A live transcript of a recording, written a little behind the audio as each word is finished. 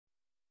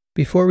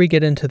Before we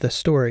get into the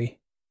story,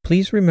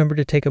 please remember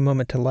to take a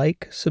moment to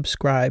like,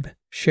 subscribe,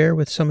 share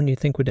with someone you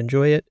think would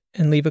enjoy it,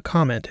 and leave a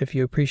comment if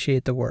you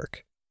appreciate the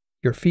work.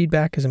 Your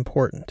feedback is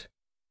important.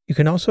 You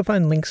can also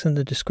find links in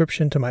the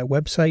description to my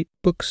website,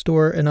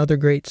 bookstore, and other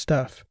great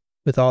stuff.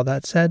 With all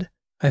that said,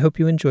 I hope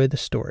you enjoy the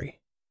story.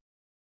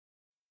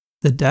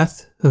 The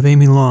Death of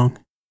Amy Long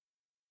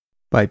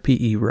by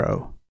P.E.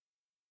 Rowe.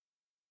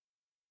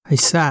 I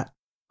sat,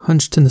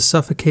 hunched in the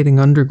suffocating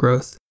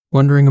undergrowth,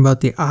 wondering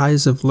about the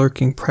eyes of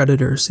lurking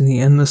predators in the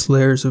endless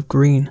layers of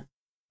green.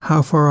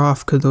 How far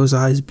off could those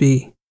eyes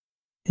be?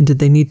 And did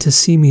they need to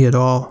see me at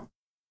all?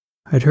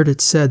 I'd heard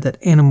it said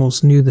that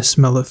animals knew the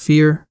smell of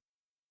fear,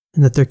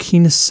 and that their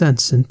keenest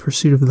sense in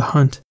pursuit of the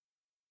hunt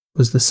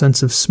was the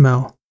sense of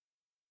smell.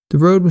 The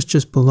road was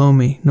just below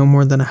me, no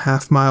more than a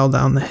half-mile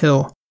down the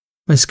hill.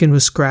 My skin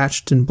was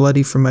scratched and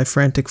bloody from my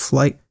frantic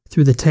flight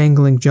through the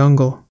tangling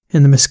jungle,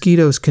 and the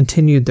mosquitoes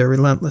continued their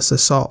relentless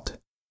assault.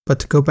 But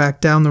to go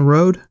back down the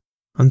road?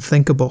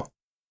 Unthinkable.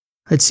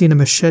 I'd seen a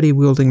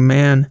machete-wielding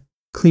man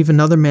cleave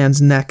another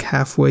man's neck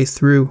halfway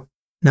through.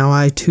 Now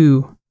I,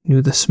 too,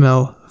 knew the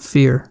smell of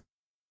fear.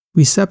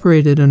 We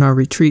separated in our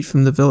retreat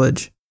from the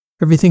village.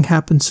 Everything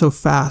happened so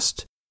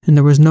fast, and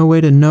there was no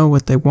way to know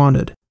what they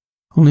wanted,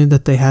 only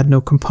that they had no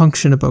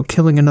compunction about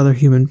killing another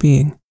human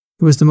being.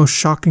 It was the most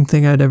shocking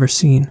thing I'd ever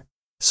seen.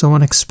 So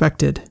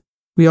unexpected.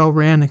 We all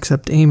ran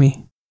except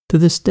Amy. To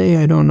this day,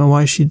 I don't know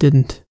why she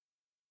didn't.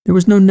 There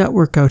was no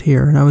network out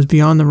here, and I was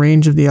beyond the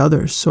range of the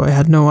others, so I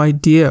had no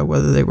idea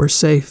whether they were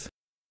safe.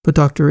 But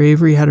Dr.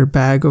 Avery had her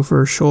bag over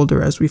her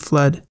shoulder as we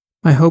fled.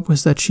 My hope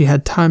was that she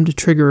had time to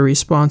trigger a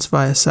response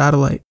via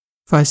satellite.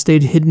 If I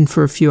stayed hidden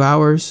for a few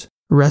hours,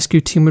 a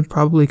rescue team would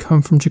probably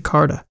come from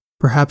Jakarta,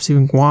 perhaps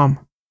even Guam.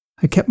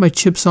 I kept my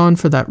chips on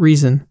for that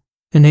reason,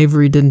 and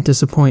Avery didn't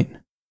disappoint.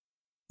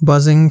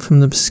 Buzzing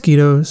from the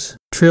mosquitoes,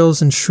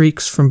 trills and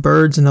shrieks from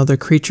birds and other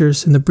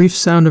creatures, and the brief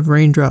sound of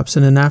raindrops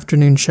in an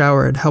afternoon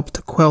shower had helped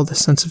to quell the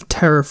sense of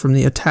terror from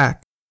the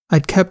attack.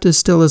 I'd kept as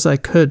still as I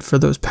could for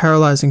those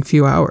paralyzing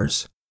few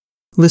hours,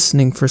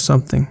 listening for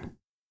something.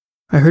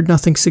 I heard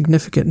nothing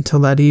significant until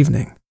that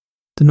evening.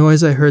 The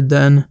noise I heard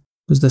then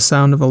was the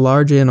sound of a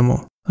large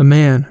animal, a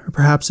man, or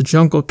perhaps a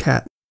jungle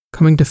cat,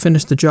 coming to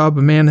finish the job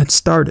a man had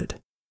started.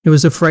 It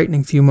was a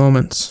frightening few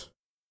moments.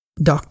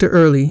 Dr.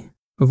 Early,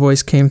 a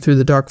voice came through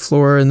the dark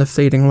floor in the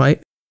fading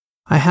light.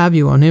 I have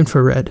you on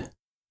infrared,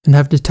 and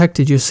have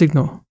detected your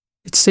signal.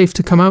 It's safe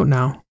to come out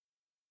now.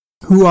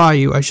 Who are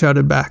you? I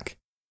shouted back.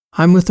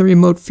 I'm with a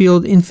remote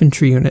field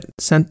infantry unit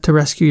sent to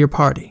rescue your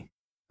party.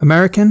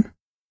 American?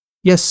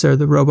 Yes, sir,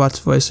 the robot's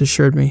voice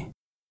assured me.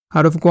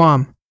 Out of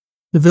Guam.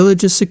 The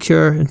village is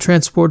secure and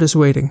transport is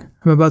waiting.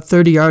 I'm about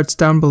 30 yards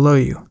down below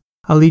you.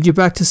 I'll lead you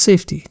back to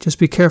safety. Just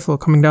be careful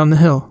coming down the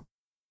hill.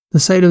 The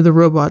sight of the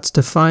robot's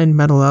defined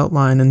metal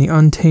outline in the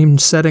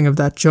untamed setting of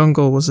that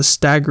jungle was a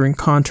staggering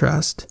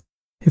contrast.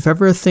 If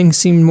ever a thing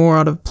seemed more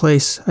out of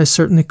place, I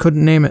certainly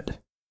couldn't name it.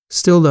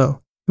 Still,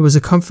 though, it was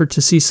a comfort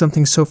to see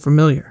something so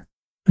familiar.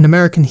 An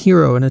American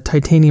hero in a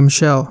titanium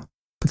shell.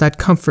 But that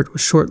comfort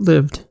was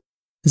short-lived.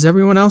 Is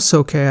everyone else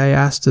okay? I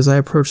asked as I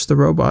approached the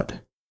robot.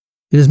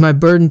 It is my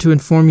burden to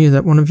inform you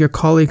that one of your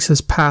colleagues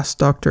has passed,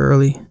 Dr.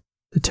 Early.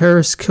 The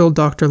terrorists killed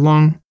Dr.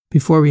 Long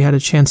before we had a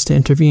chance to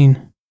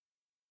intervene.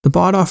 The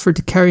bot offered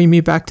to carry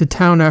me back to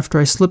town after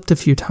I slipped a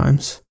few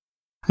times.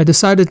 I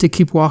decided to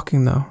keep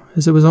walking, though,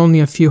 as it was only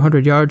a few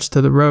hundred yards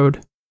to the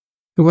road.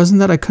 It wasn't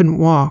that I couldn't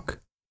walk,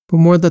 but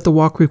more that the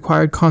walk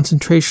required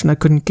concentration I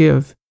couldn't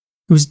give.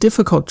 It was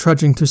difficult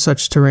trudging through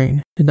such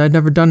terrain, and I'd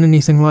never done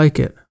anything like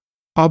it.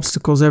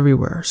 Obstacles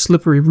everywhere,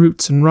 slippery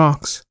roots and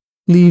rocks,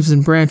 leaves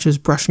and branches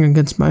brushing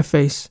against my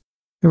face.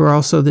 There were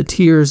also the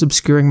tears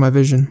obscuring my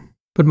vision.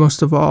 But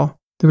most of all,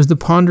 there was the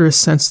ponderous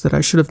sense that I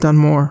should have done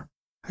more.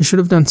 I should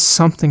have done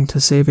something to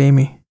save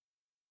Amy.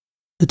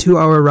 The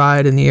 2-hour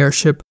ride in the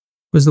airship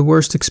was the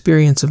worst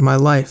experience of my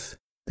life.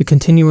 The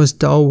continuous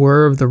dull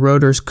whir of the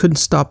rotors couldn't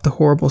stop the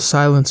horrible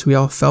silence we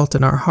all felt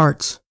in our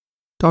hearts.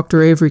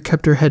 Dr. Avery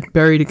kept her head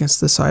buried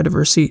against the side of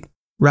her seat,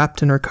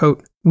 wrapped in her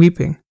coat,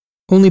 weeping,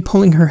 only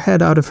pulling her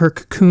head out of her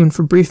cocoon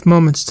for brief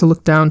moments to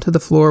look down to the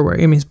floor where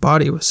Amy's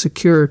body was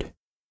secured.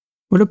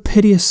 What a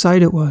piteous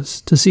sight it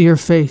was to see her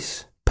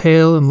face,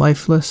 pale and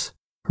lifeless,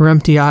 her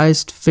empty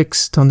eyes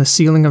fixed on the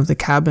ceiling of the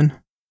cabin.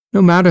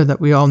 No matter that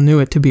we all knew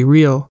it to be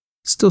real,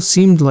 it still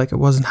seemed like it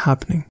wasn't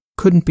happening,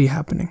 couldn't be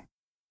happening.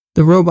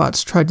 The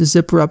robots tried to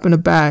zip her up in a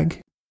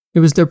bag. It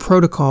was their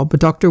protocol,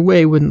 but Dr.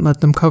 Wei wouldn't let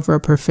them cover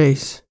up her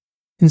face.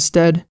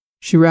 Instead,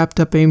 she wrapped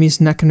up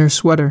Amy's neck in her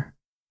sweater,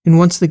 and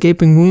once the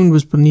gaping wound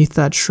was beneath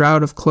that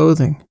shroud of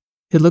clothing,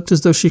 it looked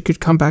as though she could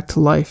come back to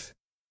life.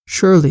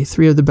 Surely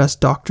 3 of the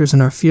best doctors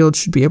in our field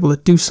should be able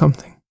to do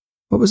something.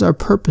 What was our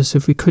purpose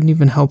if we couldn't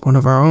even help one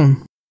of our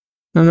own?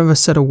 None of us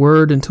said a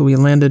word until we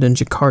landed in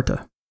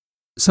Jakarta.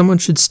 Someone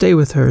should stay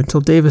with her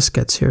until Davis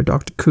gets here,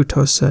 Dr.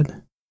 Kutos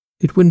said.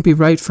 It wouldn't be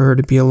right for her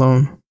to be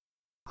alone.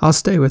 I'll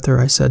stay with her,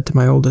 I said to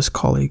my oldest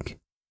colleague,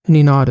 and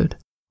he nodded,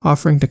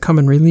 offering to come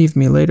and relieve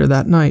me later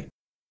that night.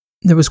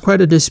 There was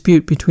quite a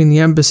dispute between the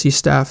embassy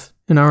staff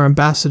and our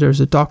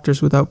ambassadors at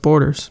Doctors Without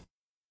Borders.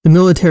 The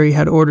military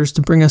had orders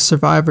to bring us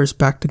survivors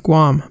back to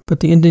Guam, but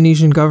the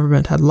Indonesian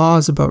government had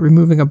laws about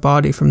removing a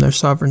body from their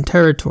sovereign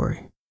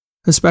territory,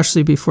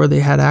 especially before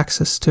they had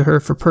access to her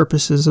for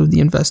purposes of the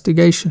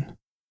investigation.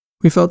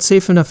 We felt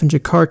safe enough in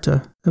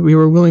Jakarta that we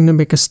were willing to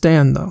make a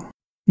stand, though.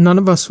 None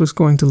of us was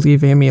going to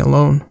leave Amy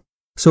alone.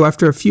 So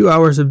after a few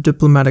hours of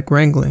diplomatic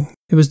wrangling,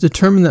 it was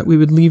determined that we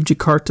would leave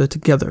Jakarta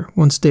together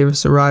once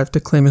Davis arrived to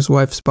claim his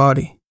wife's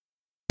body.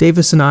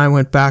 Davis and I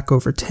went back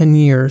over 10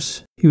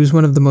 years. He was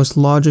one of the most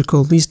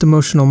logical, least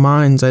emotional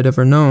minds I'd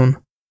ever known,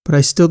 but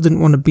I still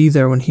didn't want to be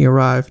there when he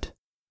arrived.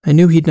 I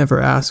knew he'd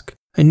never ask.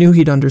 I knew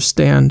he'd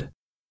understand.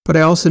 But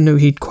I also knew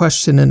he'd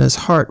question in his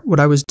heart what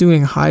I was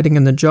doing hiding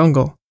in the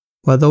jungle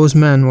while those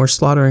men were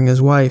slaughtering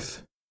his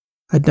wife.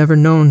 I'd never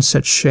known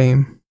such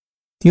shame.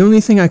 The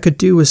only thing I could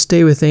do was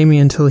stay with Amy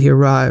until he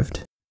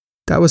arrived.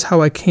 That was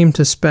how I came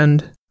to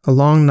spend a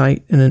long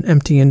night in an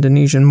empty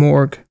Indonesian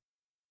morgue.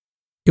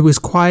 It was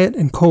quiet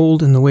and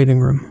cold in the waiting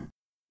room.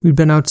 We'd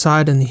been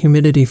outside in the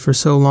humidity for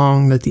so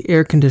long that the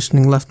air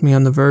conditioning left me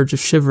on the verge of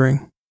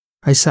shivering.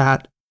 I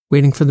sat,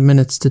 waiting for the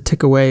minutes to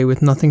tick away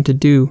with nothing to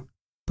do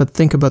but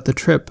think about the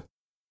trip.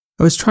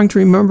 I was trying to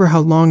remember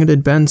how long it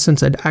had been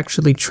since I'd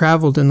actually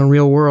traveled in the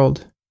real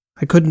world.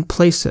 I couldn't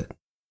place it.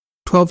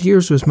 12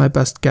 years was my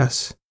best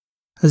guess.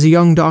 As a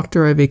young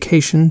doctor, I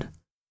vacationed,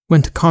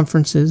 went to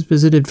conferences,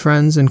 visited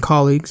friends and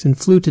colleagues, and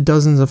flew to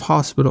dozens of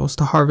hospitals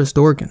to harvest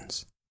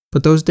organs.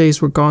 But those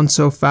days were gone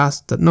so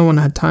fast that no one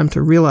had time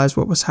to realize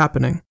what was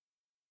happening.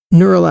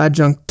 Neural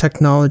adjunct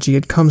technology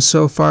had come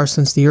so far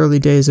since the early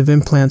days of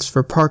implants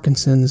for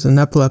Parkinson's and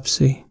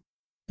epilepsy.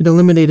 It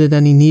eliminated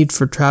any need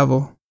for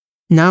travel.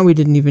 Now we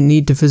didn't even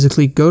need to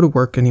physically go to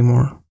work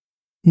anymore.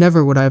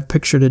 Never would I have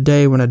pictured a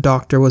day when a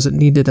doctor wasn't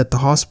needed at the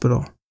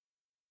hospital.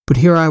 But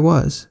here I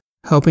was,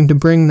 helping to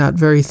bring that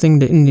very thing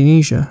to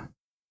Indonesia.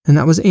 And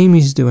that was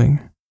Amy's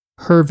doing,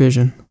 her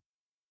vision.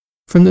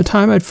 From the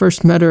time I'd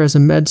first met her as a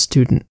med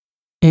student,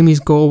 Amy's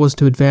goal was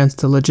to advance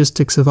the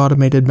logistics of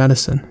automated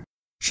medicine.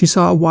 She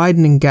saw a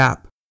widening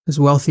gap as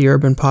wealthy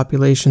urban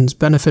populations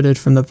benefited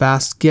from the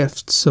vast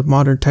gifts of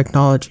modern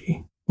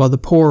technology, while the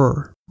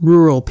poorer,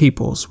 rural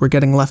peoples were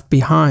getting left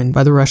behind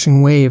by the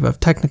rushing wave of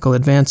technical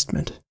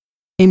advancement.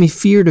 Amy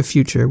feared a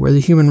future where the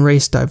human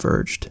race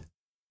diverged.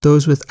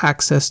 Those with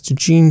access to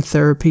gene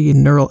therapy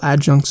and neural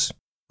adjuncts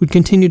would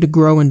continue to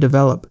grow and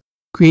develop,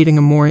 creating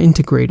a more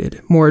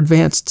integrated, more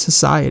advanced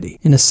society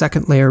in a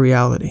second-layer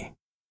reality.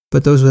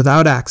 But those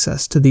without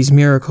access to these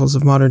miracles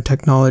of modern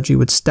technology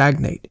would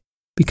stagnate,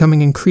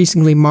 becoming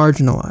increasingly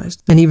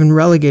marginalized and even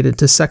relegated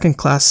to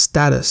second-class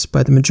status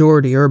by the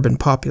majority urban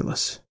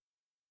populace.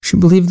 She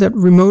believed that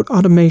remote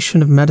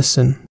automation of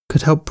medicine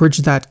could help bridge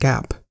that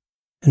gap,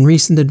 and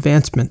recent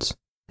advancements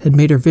had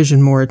made her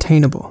vision more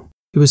attainable.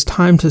 It was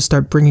time to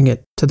start bringing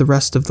it to the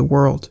rest of the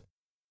world.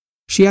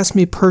 She asked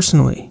me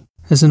personally,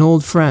 as an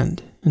old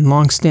friend and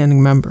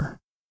long-standing member.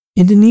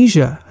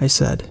 "Indonesia," I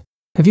said.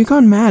 "Have you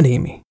gone mad,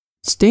 Amy?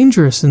 It's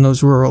dangerous in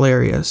those rural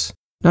areas.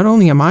 Not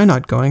only am I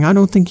not going, I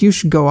don't think you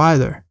should go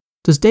either.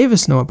 Does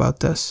Davis know about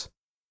this?"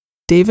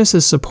 "Davis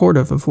is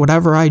supportive of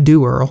whatever I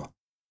do, Earl."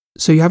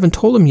 "So you haven't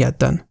told him yet,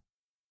 then?"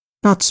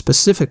 "Not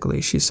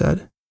specifically," she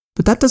said.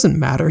 "But that doesn't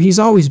matter. He's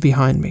always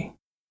behind me."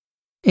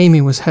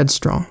 Amy was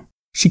headstrong.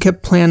 She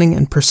kept planning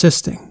and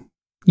persisting.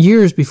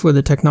 Years before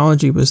the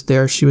technology was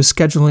there, she was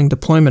scheduling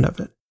deployment of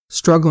it,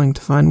 struggling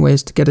to find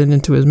ways to get it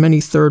into as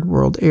many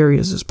third-world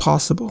areas as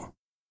possible.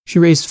 She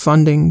raised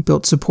funding,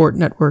 built support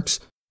networks,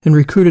 and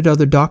recruited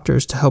other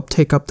doctors to help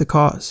take up the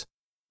cause.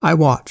 I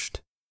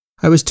watched.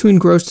 I was too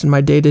engrossed in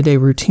my day-to-day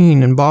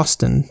routine in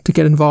Boston to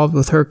get involved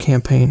with her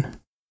campaign.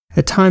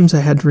 At times I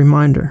had to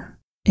remind her,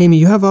 "Amy,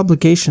 you have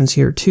obligations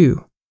here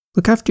too.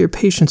 Look after your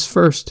patients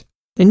first,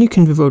 then you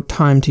can devote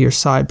time to your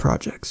side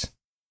projects."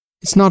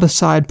 "It's not a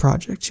side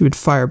project," she would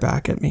fire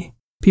back at me.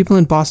 "People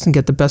in Boston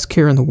get the best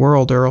care in the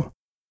world, Earl.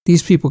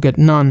 These people get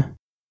none."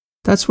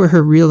 That's where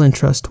her real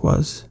interest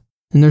was,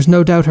 and there's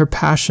no doubt her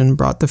passion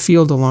brought the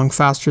field along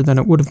faster than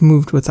it would have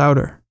moved without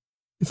her.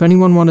 If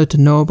anyone wanted to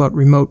know about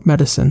remote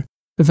medicine,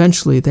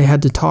 eventually they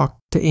had to talk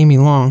to Amy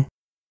Long.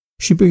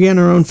 She began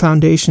her own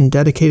foundation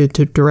dedicated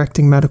to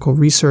directing medical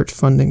research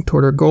funding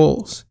toward her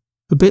goals,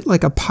 a bit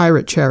like a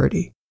pirate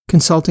charity,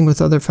 consulting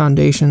with other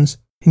foundations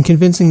and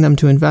convincing them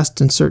to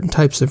invest in certain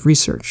types of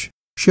research.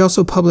 She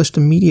also published a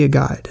media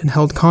guide and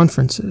held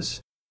conferences.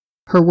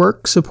 Her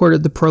work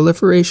supported the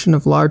proliferation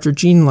of larger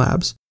gene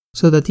labs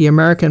so that the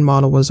American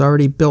model was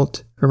already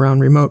built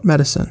around remote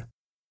medicine.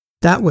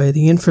 That way,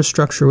 the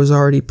infrastructure was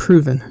already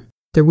proven.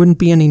 There wouldn't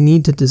be any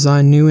need to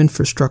design new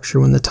infrastructure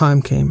when the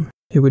time came.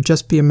 It would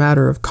just be a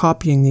matter of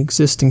copying the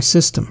existing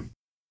system.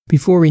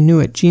 Before we knew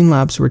it, gene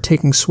labs were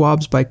taking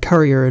swabs by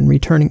courier and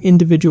returning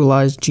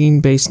individualized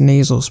gene-based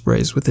nasal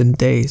sprays within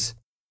days.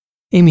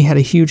 Amy had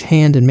a huge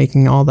hand in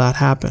making all that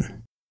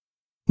happen.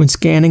 When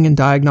scanning and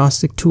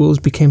diagnostic tools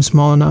became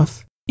small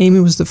enough, Amy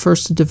was the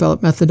first to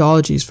develop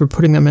methodologies for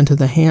putting them into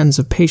the hands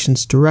of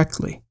patients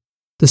directly.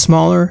 The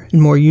smaller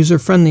and more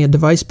user-friendly a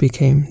device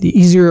became, the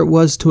easier it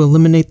was to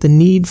eliminate the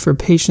need for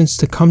patients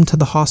to come to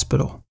the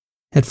hospital.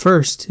 At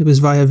first, it was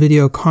via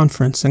video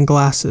conference and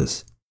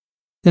glasses.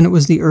 Then it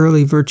was the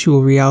early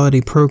virtual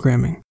reality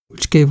programming,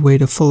 which gave way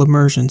to full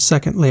immersion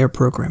second-layer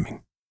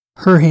programming.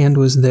 Her hand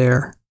was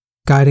there,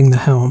 guiding the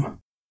helm.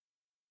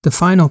 The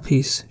final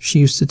piece, she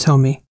used to tell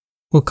me,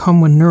 will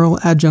come when neural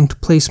adjunct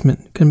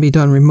placement can be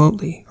done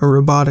remotely or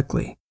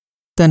robotically.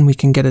 Then we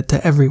can get it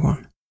to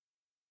everyone.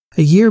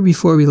 A year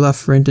before we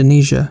left for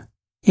Indonesia,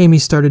 Amy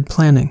started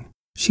planning.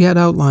 She had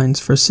outlines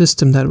for a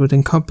system that would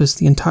encompass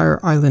the entire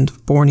island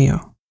of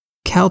Borneo.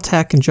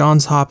 Caltech and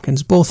Johns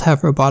Hopkins both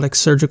have robotic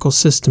surgical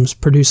systems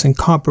producing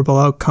comparable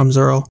outcomes,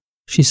 Earl,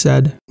 she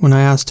said when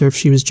I asked her if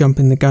she was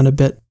jumping the gun a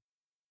bit.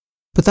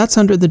 But that's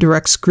under the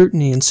direct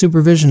scrutiny and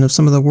supervision of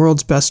some of the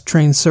world's best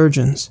trained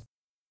surgeons.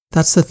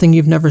 That's the thing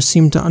you've never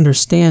seemed to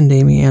understand,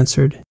 Amy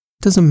answered. It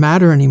doesn't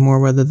matter anymore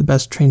whether the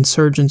best trained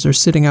surgeons are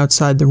sitting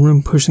outside the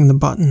room pushing the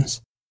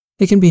buttons.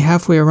 They can be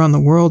halfway around the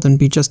world and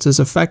be just as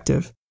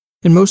effective,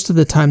 and most of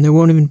the time they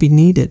won't even be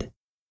needed.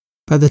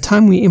 By the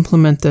time we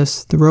implement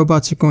this, the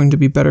robots are going to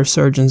be better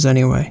surgeons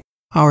anyway.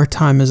 Our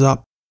time is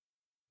up.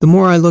 The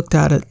more I looked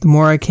at it, the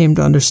more I came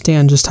to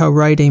understand just how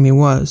right Amy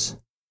was.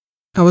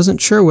 I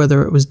wasn't sure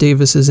whether it was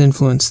Davis's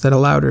influence that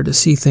allowed her to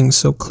see things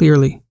so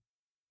clearly,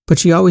 but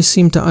she always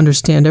seemed to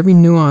understand every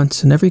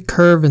nuance and every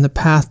curve in the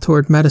path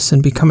toward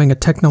medicine becoming a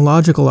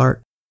technological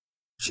art.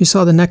 She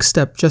saw the next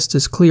step just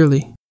as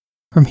clearly.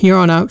 From here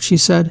on out, she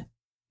said,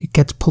 it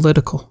gets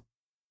political.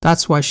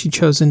 That's why she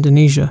chose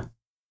Indonesia.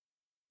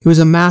 It was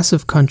a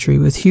massive country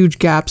with huge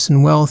gaps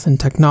in wealth and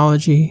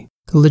technology,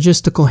 the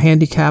logistical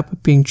handicap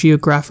of being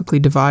geographically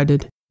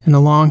divided, and a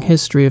long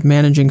history of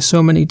managing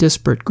so many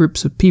disparate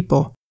groups of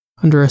people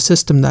under a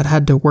system that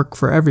had to work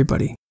for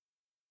everybody.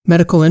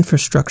 Medical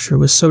infrastructure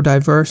was so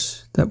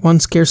diverse that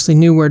one scarcely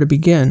knew where to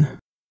begin,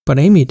 but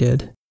Amy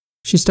did.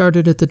 She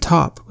started at the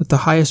top with the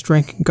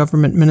highest-ranking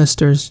government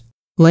ministers,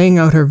 laying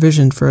out her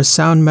vision for a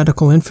sound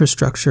medical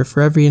infrastructure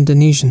for every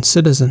Indonesian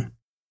citizen.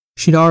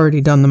 She'd already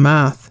done the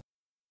math.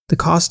 The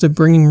cost of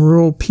bringing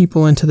rural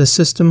people into the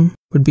system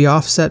would be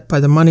offset by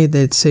the money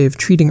they'd save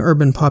treating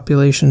urban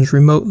populations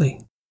remotely.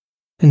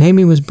 And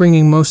Amy was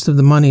bringing most of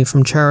the money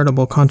from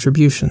charitable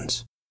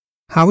contributions.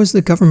 How is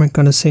the government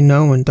going to say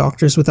no when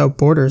Doctors Without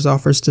Borders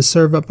offers to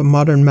serve up a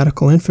modern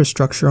medical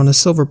infrastructure on a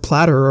silver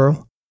platter,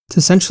 Earl? It's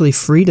essentially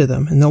free to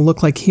them, and they'll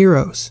look like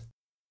heroes.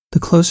 The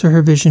closer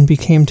her vision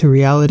became to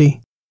reality,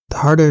 the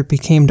harder it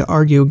became to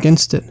argue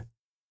against it.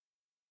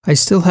 I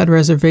still had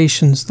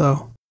reservations,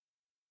 though.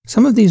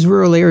 Some of these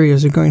rural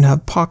areas are going to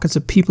have pockets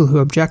of people who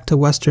object to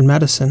Western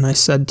medicine, I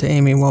said to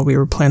Amy while we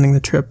were planning the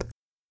trip.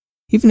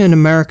 Even in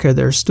America,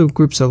 there are still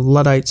groups of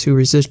Luddites who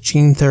resist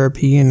gene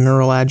therapy and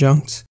neural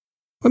adjuncts.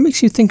 What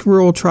makes you think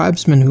rural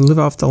tribesmen who live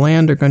off the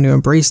land are going to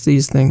embrace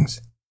these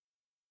things?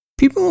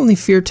 People only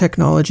fear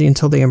technology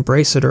until they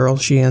embrace it, Earl,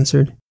 she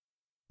answered.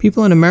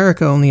 People in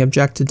America only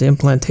objected to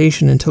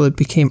implantation until it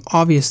became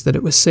obvious that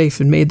it was safe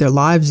and made their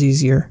lives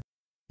easier.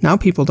 Now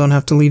people don't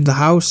have to leave the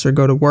house or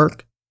go to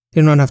work.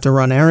 They don't have to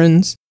run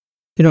errands.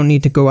 They don't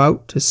need to go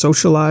out to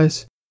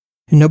socialize.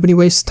 And nobody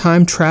wastes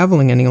time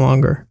traveling any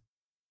longer.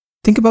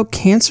 Think about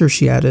cancer,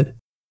 she added.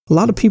 A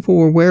lot of people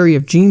were wary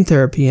of gene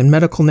therapy and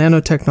medical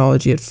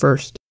nanotechnology at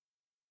first.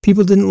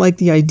 People didn't like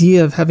the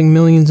idea of having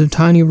millions of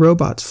tiny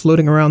robots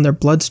floating around their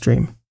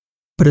bloodstream.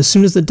 But as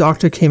soon as the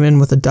doctor came in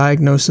with a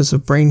diagnosis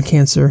of brain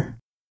cancer,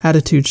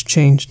 attitudes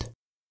changed.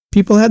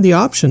 People had the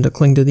option to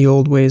cling to the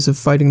old ways of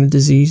fighting the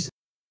disease,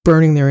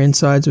 burning their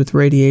insides with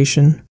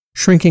radiation,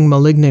 shrinking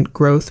malignant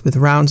growth with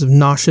rounds of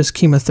nauseous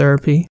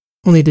chemotherapy,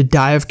 only to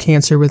die of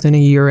cancer within a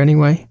year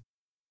anyway.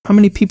 How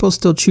many people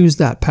still choose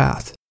that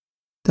path?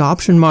 The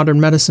option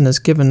modern medicine has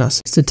given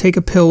us is to take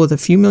a pill with a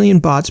few million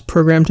bots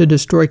programmed to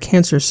destroy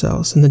cancer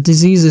cells, and the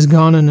disease is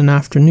gone in an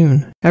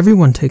afternoon.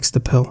 Everyone takes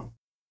the pill.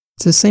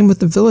 It's the same with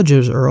the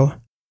villagers,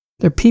 Earl.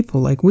 They're people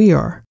like we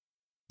are.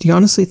 Do you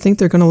honestly think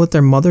they're going to let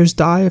their mothers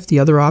die if the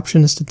other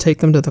option is to take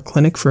them to the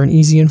clinic for an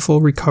easy and full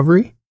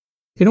recovery?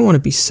 They don't want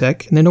to be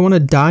sick, and they don't want to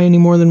die any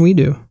more than we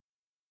do.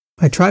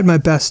 I tried my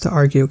best to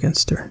argue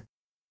against her.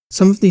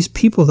 Some of these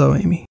people, though,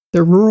 Amy,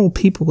 they're rural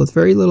people with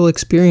very little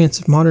experience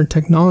of modern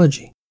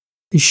technology.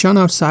 They shun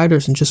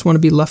outsiders and just want to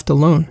be left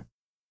alone.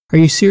 Are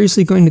you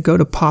seriously going to go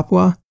to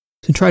Papua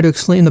to try to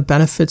explain the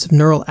benefits of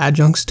neural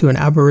adjuncts to an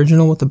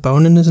aboriginal with a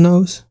bone in his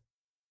nose?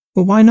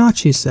 Well, why not,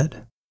 she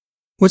said.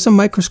 What's a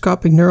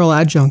microscopic neural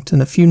adjunct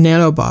and a few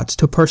nanobots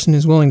to a person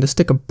who's willing to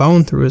stick a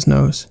bone through his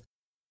nose?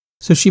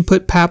 So she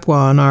put Papua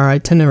on our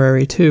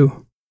itinerary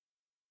too.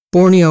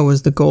 Borneo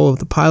was the goal of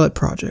the pilot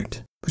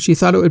project, but she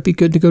thought it would be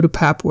good to go to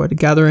Papua to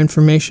gather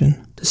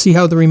information, to see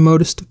how the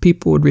remotest of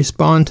people would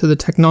respond to the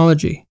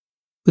technology.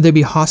 Would they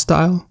be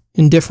hostile,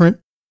 indifferent,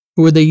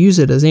 or would they use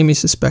it as Amy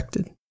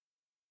suspected?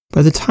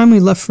 By the time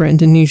we left for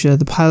Indonesia,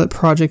 the pilot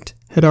project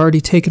had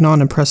already taken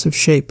on impressive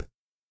shape.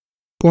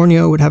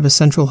 Borneo would have a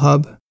central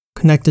hub,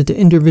 connected to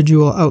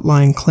individual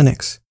outlying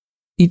clinics.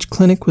 Each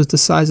clinic was the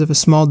size of a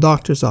small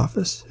doctor's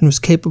office and was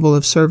capable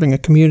of serving a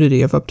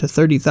community of up to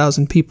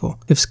 30,000 people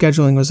if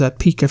scheduling was at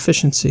peak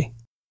efficiency.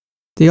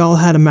 They all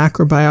had a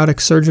macrobiotic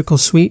surgical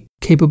suite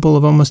capable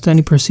of almost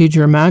any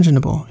procedure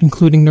imaginable,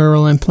 including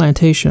neural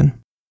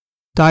implantation.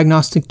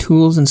 Diagnostic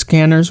tools and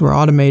scanners were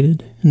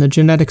automated, and the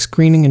genetic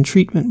screening and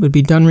treatment would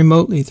be done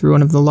remotely through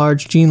one of the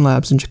large gene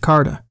labs in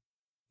Jakarta.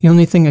 The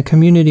only thing a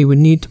community would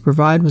need to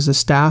provide was a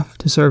staff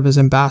to serve as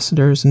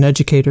ambassadors and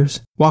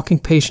educators, walking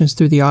patients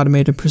through the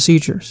automated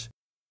procedures.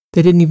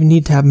 They didn't even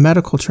need to have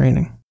medical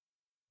training.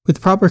 With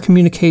proper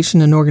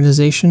communication and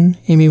organization,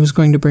 Amy was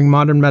going to bring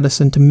modern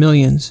medicine to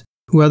millions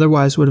who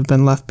otherwise would have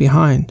been left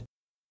behind.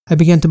 I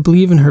began to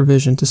believe in her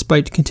vision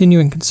despite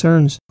continuing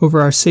concerns over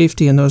our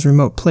safety in those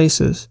remote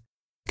places,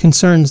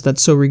 concerns that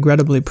so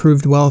regrettably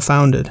proved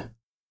well-founded.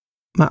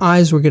 My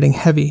eyes were getting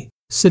heavy,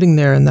 sitting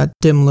there in that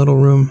dim little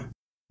room.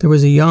 There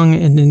was a young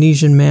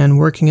Indonesian man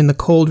working in the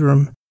cold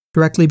room,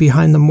 directly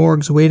behind the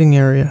morgue's waiting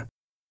area,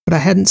 but I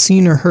hadn't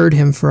seen or heard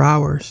him for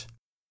hours.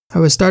 I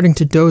was starting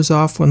to doze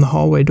off when the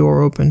hallway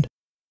door opened,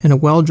 and a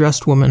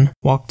well-dressed woman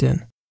walked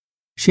in.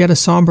 She had a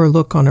somber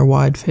look on her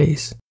wide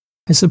face.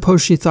 I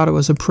suppose she thought it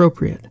was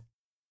appropriate.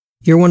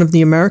 "You're one of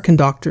the American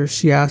doctors?"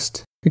 she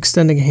asked,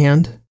 extending a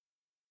hand.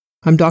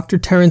 "I'm Dr.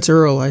 Terence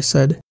Earle," I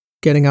said,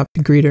 getting up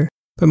to greet her,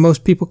 "but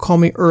most people call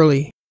me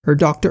Early, or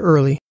Dr.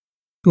 Early."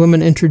 The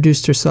woman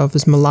introduced herself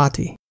as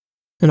Melati,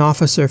 an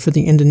officer for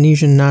the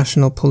Indonesian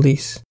National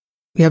Police.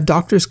 "We have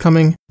doctors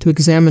coming to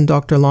examine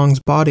Dr. Long's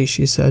body,"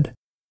 she said.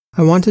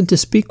 "I wanted to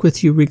speak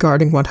with you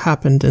regarding what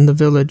happened in the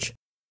village."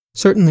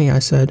 "Certainly," I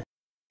said,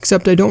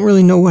 "except I don't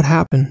really know what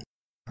happened.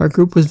 Our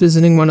group was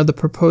visiting one of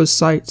the proposed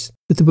sites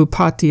with the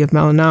Bupati of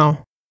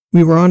Malinau.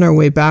 We were on our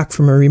way back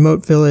from a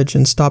remote village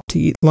and stopped to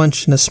eat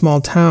lunch in a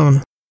small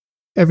town.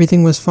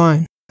 Everything was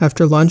fine.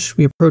 After lunch,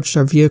 we approached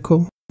our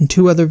vehicle, and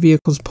 2 other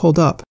vehicles pulled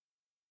up.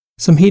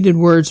 Some heated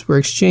words were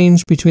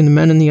exchanged between the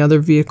men in the other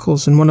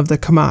vehicles and one of the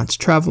kamats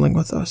traveling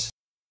with us.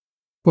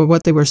 But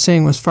what they were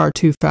saying was far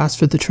too fast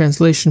for the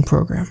translation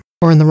program,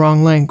 or in the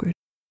wrong language.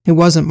 It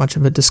wasn't much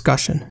of a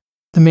discussion.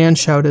 The man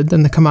shouted,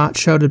 then the kamat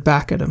shouted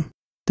back at him.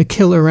 The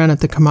killer ran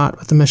at the kamat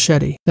with a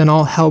machete, then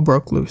all hell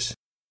broke loose.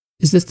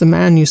 "Is this the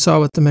man you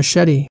saw with the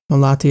machete?"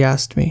 Melati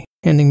asked me,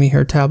 handing me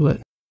her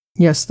tablet.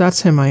 "Yes,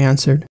 that's him," I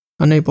answered,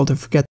 unable to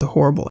forget the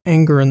horrible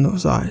anger in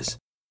those eyes.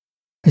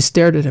 I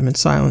stared at him in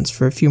silence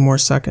for a few more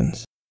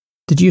seconds.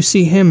 "Did you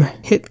see him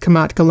hit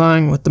Kamat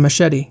Galang with the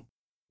machete?"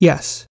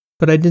 "Yes,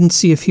 but I didn't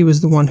see if he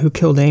was the one who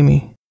killed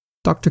Amy.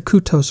 Dr.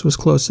 Kutos was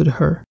closer to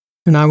her,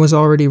 and I was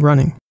already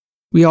running.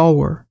 We all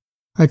were.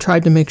 I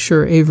tried to make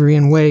sure Avery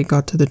and Wei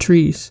got to the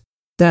trees.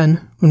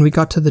 Then, when we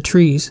got to the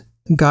trees,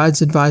 the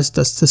guides advised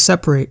us to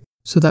separate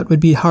so that would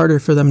be harder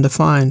for them to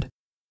find.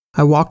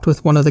 I walked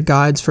with one of the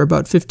guides for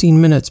about 15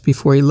 minutes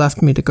before he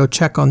left me to go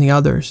check on the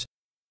others.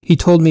 He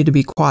told me to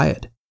be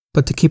quiet,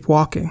 but to keep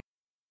walking.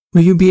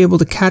 "Will you be able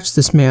to catch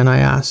this man?" I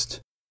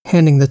asked,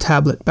 handing the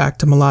tablet back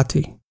to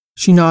Melati.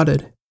 She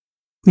nodded.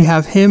 "We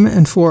have him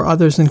and 4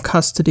 others in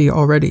custody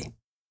already.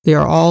 They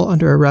are all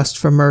under arrest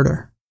for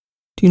murder."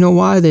 "Do you know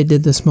why they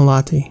did this,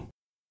 Melati?"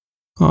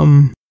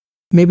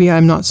 Maybe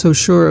I'm not so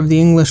sure of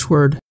the English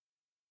word,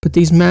 but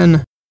these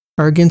men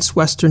are against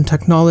Western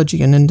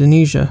technology in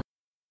Indonesia.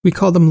 We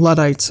call them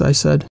Luddites," I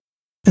said.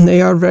 "And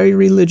they are very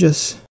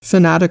religious,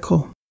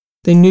 fanatical.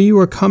 They knew you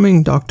were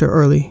coming, Dr.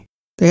 Early.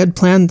 They had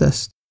planned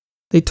this.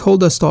 They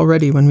told us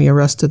already when we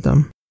arrested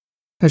them."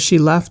 As she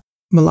left,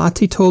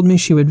 Melati told me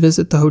she would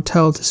visit the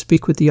hotel to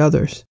speak with the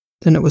others.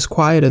 Then it was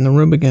quiet in the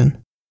room again.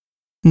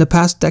 In the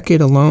past decade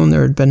alone,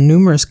 there had been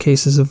numerous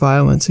cases of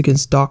violence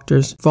against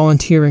doctors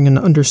volunteering in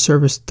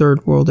underserviced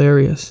third world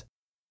areas.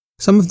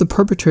 Some of the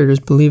perpetrators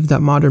believed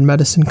that modern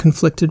medicine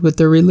conflicted with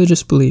their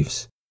religious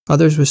beliefs.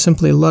 Others were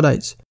simply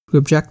Luddites who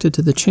objected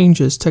to the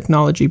changes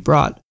technology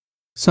brought.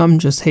 Some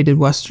just hated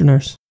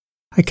Westerners.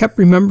 I kept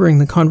remembering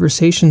the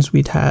conversations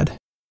we'd had.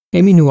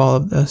 Amy knew all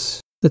of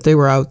this, that they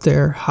were out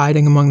there,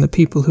 hiding among the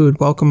people who would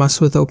welcome us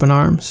with open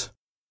arms.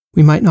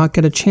 "We might not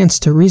get a chance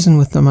to reason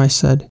with them," I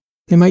said.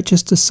 "They might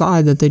just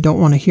decide that they don't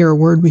want to hear a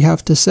word we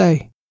have to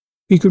say.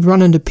 We could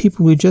run into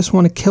people who just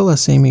want to kill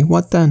us, Amy.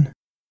 What then?"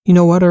 "You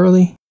know what,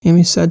 Early?"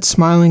 Amy said,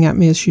 smiling at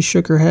me as she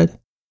shook her head.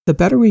 "The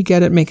better we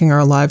get at making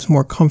our lives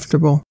more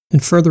comfortable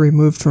and further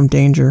removed from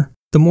danger,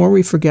 the more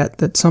we forget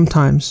that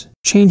sometimes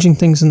changing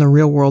things in the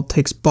real world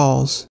takes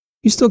balls.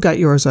 You still got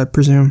yours, I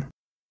presume."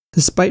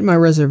 Despite my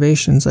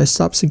reservations, I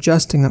stopped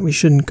suggesting that we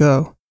shouldn't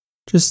go,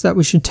 just that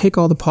we should take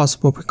all the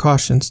possible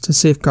precautions to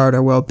safeguard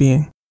our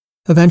well-being.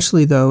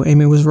 Eventually, though,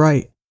 Amy was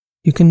right.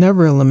 You can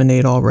never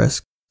eliminate all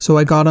risk, so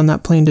I got on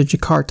that plane to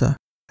Jakarta,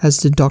 as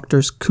did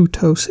Drs.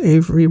 Kutos,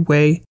 Avery,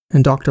 Wei,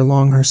 and Dr.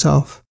 Long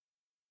herself.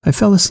 I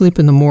fell asleep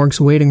in the morgue's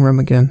waiting room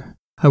again.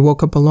 I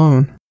woke up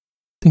alone,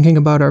 thinking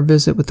about our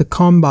visit with the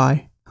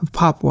Kombai of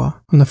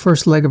Papua on the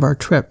first leg of our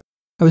trip.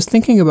 I was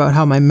thinking about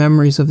how my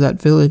memories of that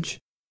village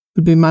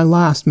would be my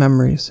last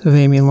memories of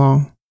Amy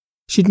Long.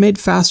 She'd made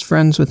fast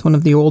friends with one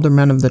of the older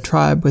men of the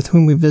tribe with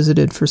whom we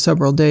visited for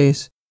several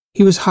days.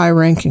 He was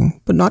high-ranking,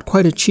 but not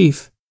quite a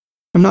chief.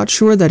 I'm not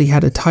sure that he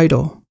had a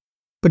title,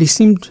 but he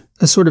seemed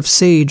a sort of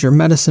sage or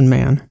medicine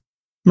man.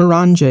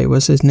 Miranje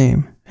was his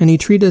name, and he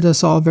treated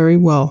us all very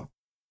well.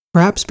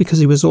 Perhaps because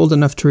he was old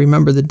enough to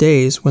remember the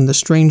days when the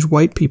strange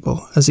white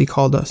people, as he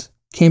called us,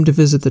 came to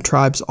visit the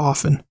tribes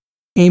often.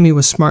 Amy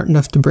was smart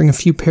enough to bring a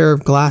few pair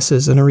of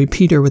glasses and a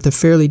repeater with a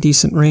fairly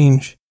decent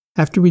range.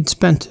 After we'd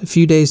spent a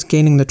few days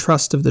gaining the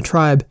trust of the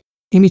tribe,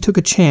 Amy took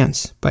a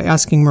chance by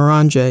asking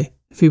Miranje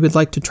if he would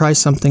like to try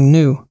something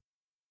new.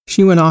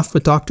 She went off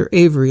with Dr.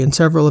 Avery and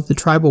several of the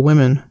tribal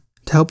women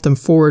to help them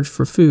forage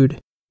for food,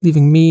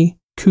 leaving me,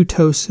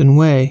 Kutos, and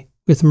Wei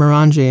with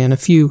Miranje and a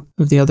few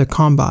of the other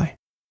Kombai.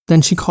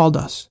 Then she called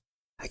us.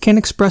 I can't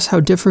express how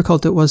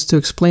difficult it was to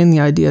explain the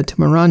idea to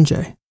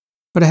Miranje,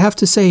 but I have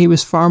to say he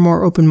was far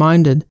more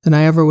open-minded than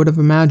I ever would have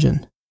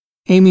imagined.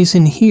 "Amy's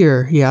in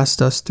here," he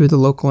asked us through the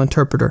local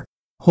interpreter,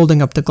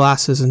 holding up the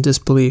glasses in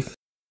disbelief.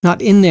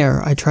 "Not in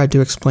there," I tried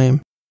to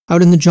explain.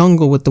 "Out in the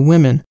jungle with the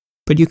women,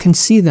 but you can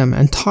see them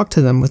and talk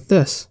to them with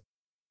this."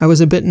 I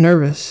was a bit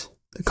nervous.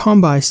 The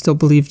Kombai still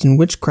believed in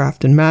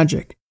witchcraft and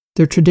magic.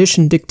 Their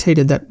tradition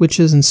dictated that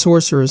witches and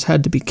sorcerers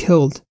had to be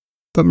killed.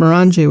 But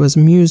Miranje was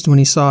amused when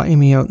he saw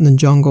Amy out in the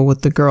jungle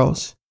with the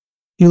girls.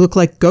 "You look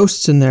like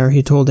ghosts in there,"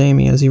 he told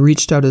Amy as he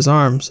reached out his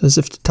arms as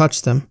if to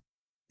touch them.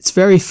 "It's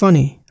very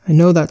funny. I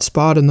know that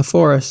spot in the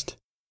forest."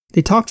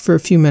 They talked for a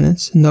few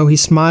minutes, and though he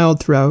smiled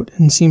throughout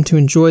and seemed to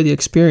enjoy the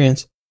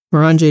experience,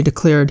 Miranje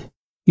declared,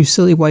 "You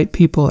silly white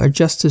people are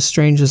just as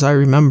strange as I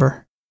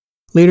remember."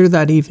 Later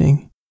that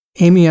evening,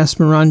 Amy asked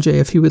Miranje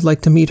if he would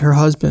like to meet her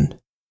husband.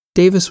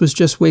 Davis was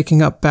just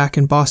waking up back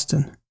in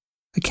Boston.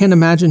 I can't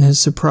imagine his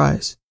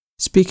surprise,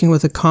 speaking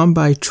with a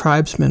Kombai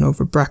tribesman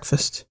over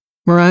breakfast.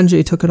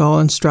 Miranje took it all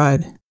in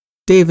stride.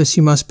 "Davis,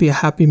 you must be a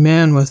happy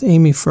man with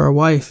Amy for a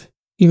wife,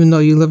 even though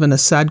you live in a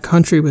sad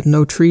country with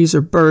no trees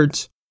or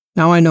birds.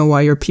 Now I know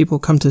why your people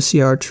come to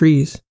see our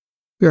trees.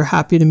 We are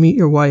happy to meet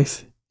your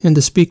wife and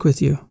to speak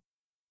with you."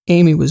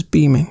 Amy was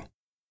beaming.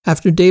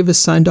 After Davis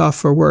signed off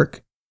for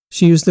work,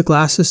 she used the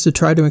glasses to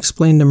try to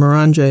explain to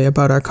Miranje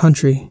about our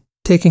country,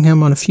 taking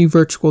him on a few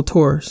virtual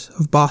tours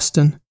of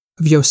Boston,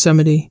 of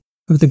Yosemite,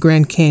 of the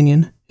Grand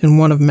Canyon, and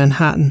one of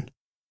Manhattan.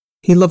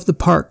 He loved the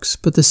parks,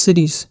 but the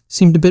cities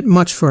seemed a bit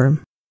much for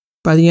him.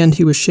 By the end,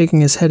 he was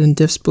shaking his head in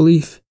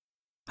disbelief.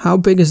 "How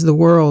big is the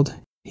world?"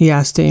 he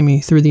asked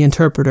Amy through the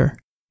interpreter,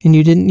 and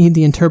you didn't need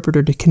the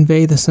interpreter to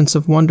convey the sense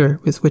of wonder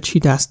with which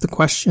he'd asked the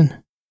question.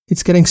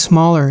 "It's getting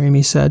smaller,"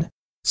 Amy said,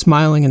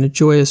 smiling in a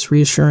joyous,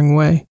 reassuring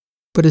way,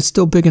 "but it's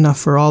still big enough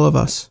for all of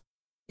us."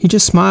 He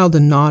just smiled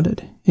and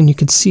nodded, and you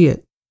could see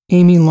it.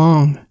 Amy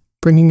Long,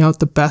 bringing out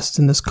the best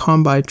in this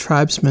Kombai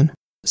tribesman,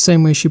 the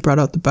same way she brought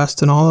out the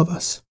best in all of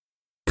us.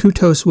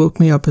 Kutos woke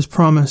me up as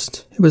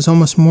promised. It was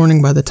almost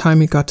morning by the time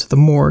he got to the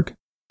morgue.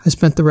 I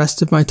spent the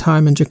rest of my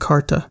time in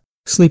Jakarta,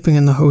 sleeping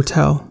in the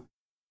hotel.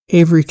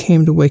 Avery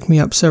came to wake me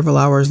up several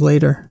hours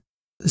later.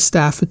 The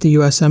staff at the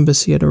U.S.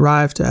 Embassy had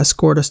arrived to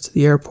escort us to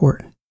the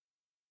airport.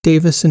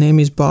 Davis and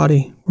Amy's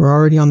body were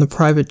already on the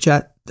private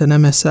jet that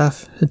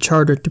MSF had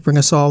chartered to bring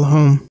us all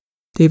home.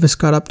 Davis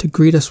got up to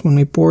greet us when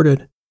we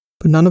boarded,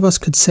 but none of us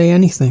could say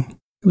anything.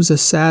 It was a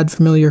sad,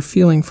 familiar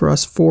feeling for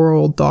us 4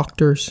 old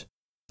doctors,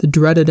 the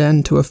dreaded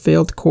end to a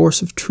failed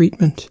course of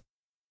treatment.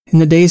 In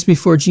the days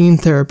before gene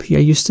therapy, I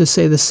used to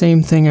say the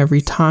same thing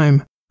every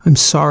time. "I'm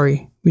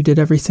sorry, we did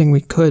everything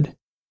we could."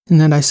 And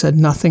then I said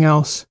nothing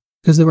else,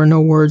 because there were no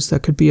words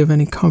that could be of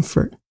any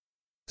comfort.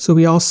 So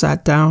we all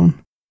sat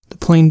down, the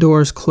plane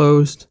doors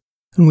closed,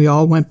 and we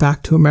all went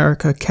back to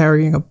America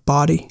carrying a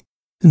body,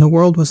 and the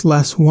world was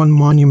less one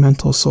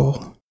monumental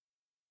soul.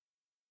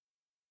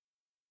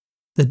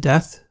 The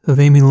Death of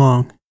Amy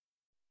Long.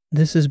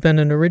 This has been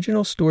an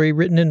original story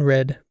written and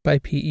read by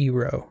P.E.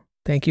 Rowe.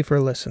 Thank you for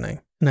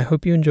listening, and I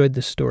hope you enjoyed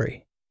this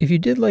story. If you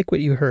did like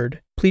what you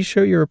heard, please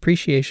show your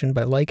appreciation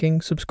by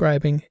liking,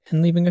 subscribing,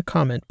 and leaving a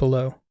comment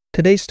below.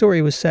 Today's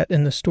story was set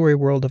in the story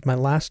world of my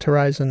Last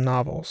Horizon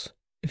novels.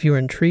 If you are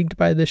intrigued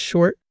by this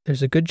short,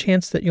 there's a good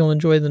chance that you'll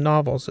enjoy the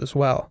novels as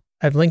well.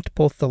 I've linked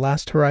both the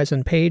Last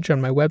Horizon page on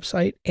my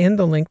website and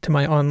the link to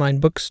my online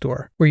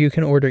bookstore, where you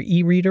can order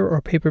e-reader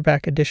or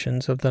paperback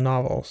editions of the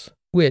novels,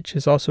 which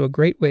is also a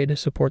great way to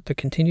support the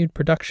continued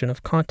production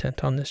of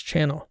content on this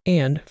channel,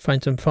 and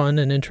find some fun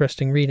and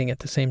interesting reading at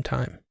the same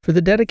time. For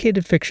the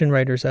dedicated fiction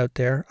writers out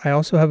there, I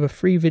also have a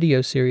free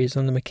video series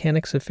on the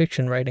mechanics of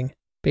fiction writing,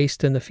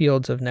 based in the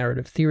fields of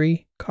narrative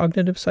theory,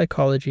 cognitive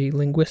psychology,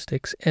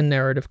 linguistics, and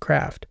narrative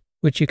craft,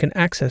 which you can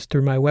access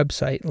through my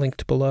website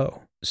linked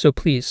below. So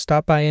please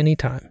stop by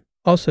anytime.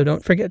 Also,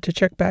 don't forget to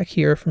check back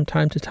here from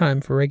time to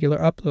time for regular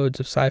uploads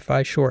of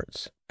sci-fi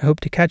shorts. I hope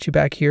to catch you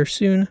back here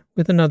soon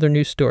with another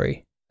new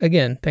story.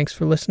 Again, thanks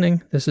for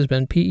listening. This has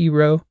been P.E.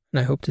 Rowe,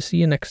 and I hope to see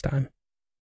you next time.